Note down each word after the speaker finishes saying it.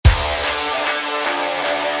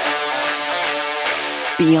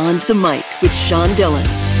Beyond the Mic with Sean Dillon.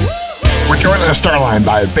 We're joined on the star line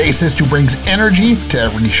by a bassist who brings energy to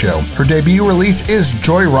every show. Her debut release is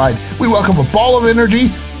Joyride. We welcome a ball of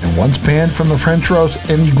energy and once banned from the French roast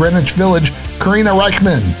in Greenwich Village, Karina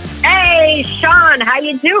Rykman. Hey, Sean, how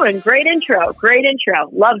you doing? Great intro.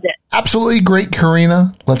 Loved it. Absolutely great,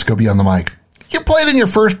 Karina. Let's go Beyond the Mic. You played in your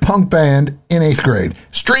first punk band in 8th grade,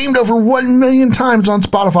 streamed over 1 million times on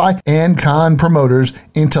Spotify, and conned promoters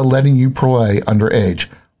into letting you play underage.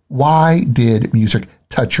 Why did music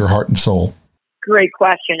touch your heart and soul? Great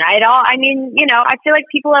question. I feel like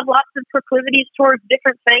people have lots of proclivities towards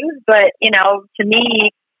different things, but, to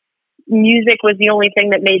me, music was the only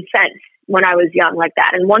thing that made sense when I was young like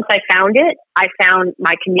that. And once I found it, I found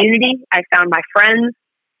my community, I found my friends,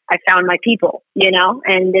 I found my people,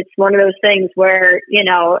 and it's one of those things where,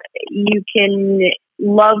 you can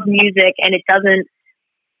love music and it doesn't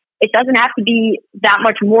have to be that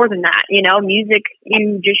much more than that. Music,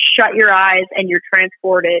 you just shut your eyes and you're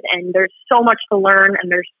transported, and there's so much to learn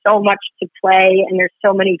and there's so much to play and there's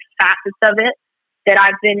so many facets of it that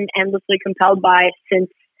I've been endlessly compelled by since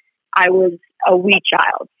I was a wee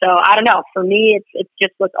child. So I don't know. For me, it's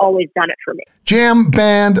just what's always done it for me. Jam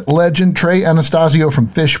band legend Trey Anastasio from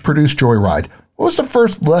Fish produced Joyride. What was the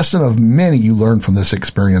first lesson of many you learned from this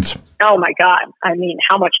experience? Oh my God. I mean,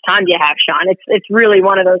 how much time do you have, Sean? It's really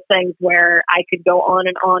one of those things where I could go on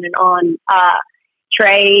and on and on.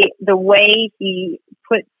 Trey, the way he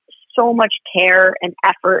put so much care and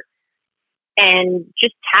effort and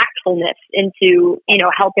just tactfulness into,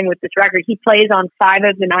 helping with this record. He plays on 5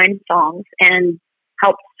 of the 9 songs and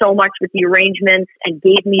helped so much with the arrangements and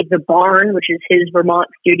gave me the barn, which is his Vermont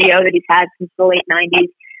studio that he's had since the late 90s,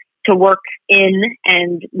 to work in,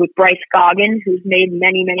 and with Bryce Goggin, who's made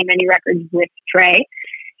many, many, many records with Trey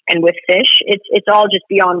and with Fish. It's all just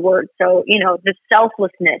beyond words. So, the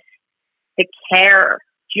selflessness, the care,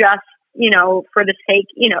 just, for the sake,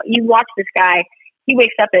 you watch this guy, he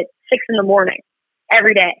wakes up at 6 a.m.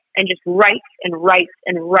 every day and just writes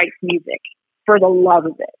music for the love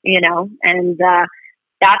of it, and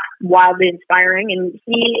that's wildly inspiring. And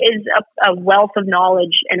he is a wealth of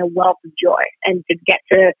knowledge and a wealth of joy, and to get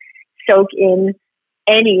to soak in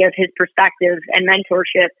any of his perspective and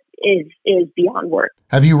mentorship is beyond words.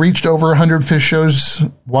 Have you reached over 100 Fish shows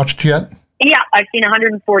watched yet? Yeah, I've seen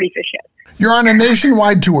 140 Fish shows. You're on a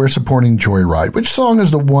nationwide tour supporting Joyride. Which song is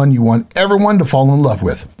the one you want everyone to fall in love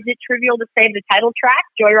with? Is it trivial to say the title track,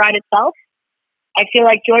 Joyride itself? I feel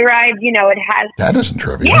like Joyride, it has... That isn't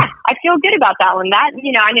trivial. Yeah, I feel good about that one. I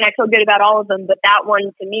feel good about all of them, but that one,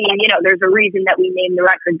 to me, there's a reason that we named the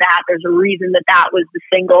record that. There's a reason that was the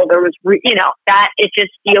single. There was, that it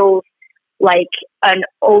just feels like an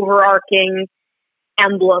overarching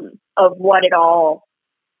emblem of what it all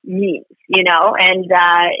means, and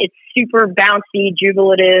it's super bouncy,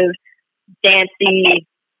 jubilative, dancey.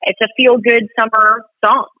 It's a feel-good summer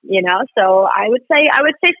song, So I would say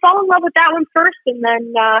fall in love with that one first, and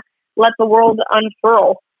then let the world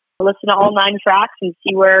unfurl. Listen to all 9 tracks and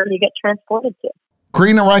see where you get transported to.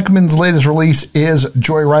 Karina Rykman's latest release is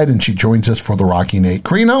Joyride, and she joins us for the Rocking 8.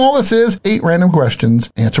 Karina, all this is 8 random questions.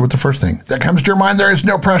 Answer with the first thing that comes to your mind. There is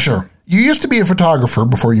no pressure. You used to be a photographer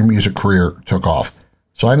before your music career took off.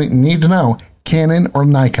 So I need to know, Canon or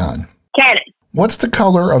Nikon? Canon. What's the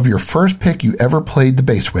color of your first pick you ever played the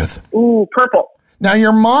bass with? Ooh, purple. Now,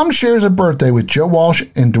 your mom shares a birthday with Joe Walsh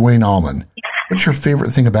and Dwayne Allman. What's your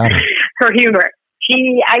favorite thing about her? Her humor.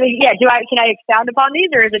 Can I expound upon these,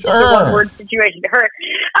 or is it just a one-word situation?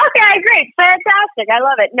 Okay, great. Fantastic. I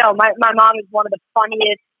love it. No, my mom is one of the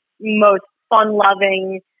funniest, most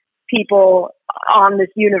fun-loving people on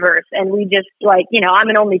this universe. And we just, I'm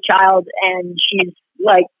an only child, and she's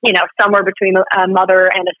somewhere between a mother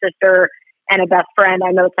and a sister and a best friend.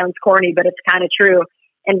 I know it sounds corny, but it's kind of true.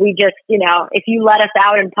 And we just, if you let us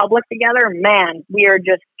out in public together, man, we are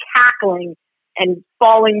just cackling and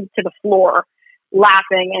falling to the floor,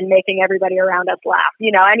 laughing and making everybody around us laugh.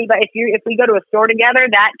 If we go to a store together,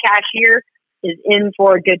 that cashier is in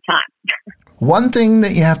for a good time. One thing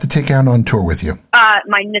that you have to take out on tour with you?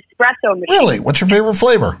 My Nespresso machine. Really? What's your favorite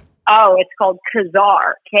flavor? Oh, it's called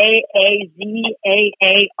Kazar, Kazaar.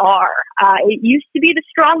 It used to be the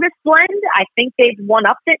strongest blend. I think they've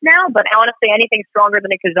one-upped it now, but honestly, anything stronger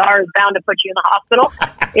than a Kazar is bound to put you in the hospital.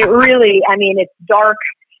 It really, it's dark.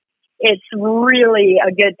 It's really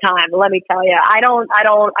a good time. Let me tell you, I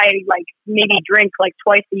maybe drink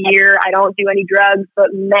twice a year. I don't do any drugs,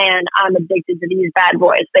 but man, I'm addicted to these bad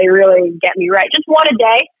boys. They really get me right. Just one a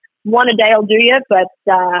day will do you, but,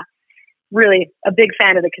 really a big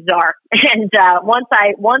fan of the Kazar. And once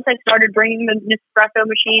I started bringing the Nespresso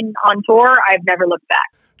machine on tour, I've never looked back.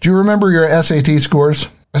 Do you remember your SAT scores?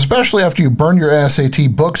 Especially after you burned your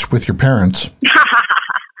SAT books with your parents.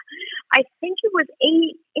 I think it was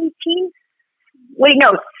 18. Wait,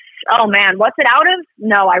 no. Oh, man. What's it out of?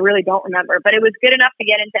 No, I really don't remember. But it was good enough to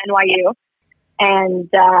get into NYU. And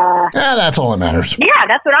that's all that matters. Yeah,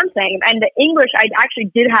 that's what I'm saying. And the English, I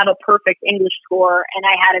actually did have a perfect English score, and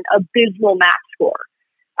I had an abysmal math score.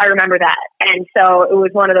 I remember that. And so it was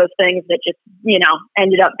one of those things that just,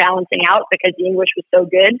 ended up balancing out because the English was so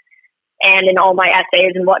good. And in all my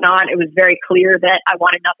essays and whatnot, it was very clear that I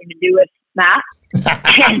wanted nothing to do with math.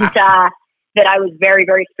 And that I was very,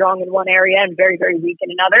 very strong in one area and very, very weak in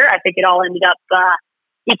another. I think it all ended up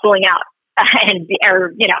equaling out and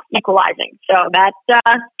equalizing. So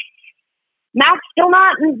that's math's still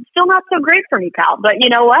not so great for me, pal. But you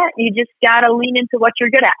know what? You just gotta lean into what you're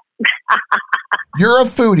good at. You're a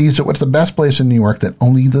foodie, so what's the best place in New York that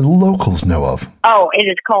only the locals know of? Oh, it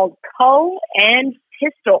is called Co and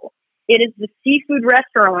Pistol. It is the seafood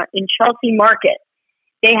restaurant in Chelsea Market.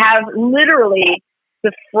 They have literally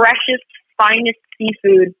the freshest, finest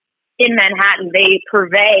seafood in Manhattan. They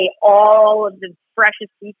purvey all of the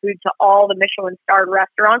freshest seafood to all the Michelin-starred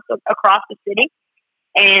restaurants across the city.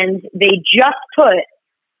 And they just put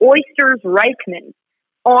oysters Rykman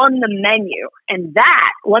on the menu. And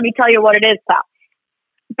that, let me tell you what it is, pal.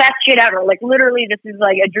 Best shit ever. Like, literally, this is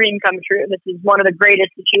like a dream come true. This is one of the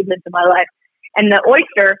greatest achievements of my life. And the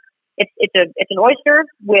oyster, it's an oyster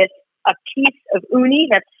with a piece of uni,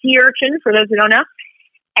 that's sea urchin, for those who don't know,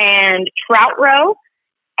 and trout roe,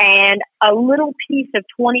 and a little piece of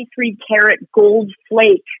 23-karat gold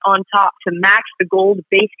flake on top to match the gold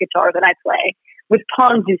bass guitar that I play, with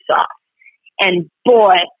ponzu sauce. And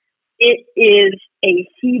boy, it is a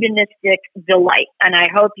hedonistic delight. And I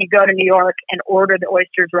hope you go to New York and order the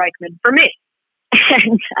oysters Rykman for me.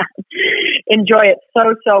 And enjoy it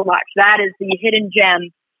so much. That is the hidden gem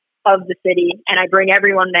of the city, and I bring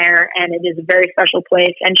everyone there, and it is a very special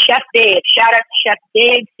place. And Chef Dave, shout out to Chef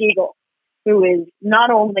Dave Siegel, who is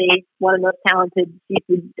not only one of the most talented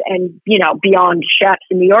seafood and, beyond chefs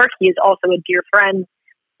in New York, he is also a dear friend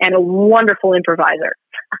and a wonderful improviser.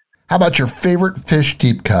 How about your favorite fish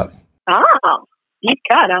deep cut? Oh, deep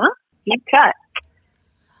cut, huh? Deep cut.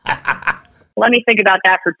 Let me think about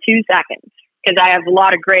that for 2 seconds, because I have a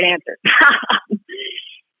lot of great answers.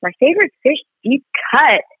 My favorite fish deep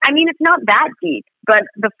cut. I mean, it's not that deep, but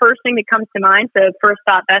the first thing that comes to mind, so first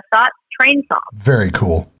thought, best thought, Train Song. Very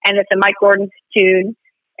cool. And it's a Mike Gordon tune.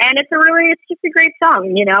 And it's just a great song,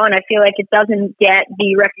 and I feel like it doesn't get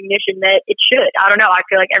the recognition that it should. I don't know. I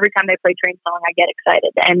feel like every time they play Train Song, I get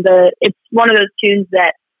excited. And it's one of those tunes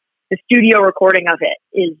that the studio recording of it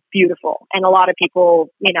is beautiful. And a lot of people,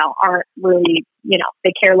 aren't really,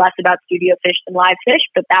 they care less about studio fish than live fish,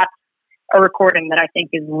 but that's a recording that I think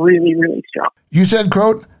is really, really strong. You said,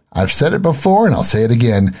 quote, I've said it before and I'll say it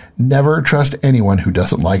again, never trust anyone who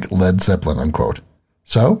doesn't like Led Zeppelin, unquote.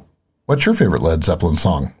 So, what's your favorite Led Zeppelin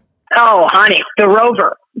song? Oh, honey, The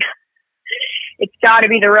Rover. It's got to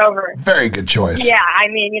be The Rover. Very good choice. Yeah, I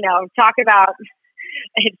mean, talk about,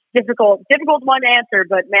 it's difficult one to answer,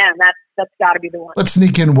 but man, that's got to be the one. Let's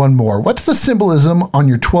sneak in one more. What's the symbolism on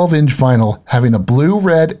your 12-inch vinyl having a blue,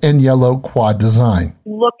 red, and yellow quad design?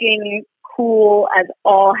 Looking cool as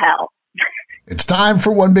all hell. It's time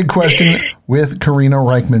for One Big Question with Karina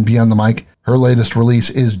Rykman Beyond the Mic. Her latest release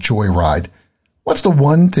is Joyride. What's the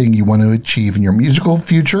one thing you want to achieve in your musical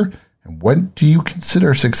future, and what do you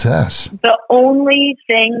consider success? The only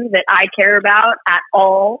thing that I care about at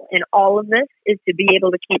all in all of this is to be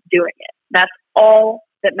able to keep doing it. That's all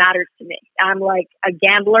that matters to me. I'm like a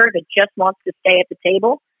gambler that just wants to stay at the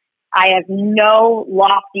table. I have no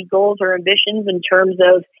lofty goals or ambitions in terms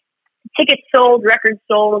of tickets sold, records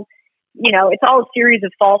sold. It's all a series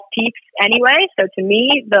of false peaks anyway. So to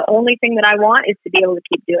me, the only thing that I want is to be able to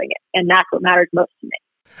keep doing it. And that's what matters most to me.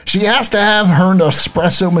 She has to have her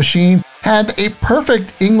espresso machine, had a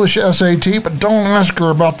perfect English SAT, but don't ask her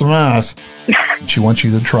about the math. She wants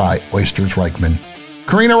you to try Oysters Rykman.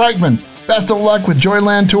 Karina Rykman, best of luck with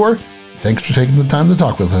Joyland Tour. Thanks for taking the time to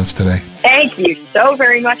talk with us today. Thank you so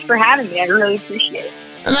very much for having me. I really appreciate it.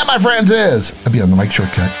 And that, my friends, is a Beyond the Mic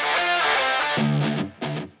shortcut.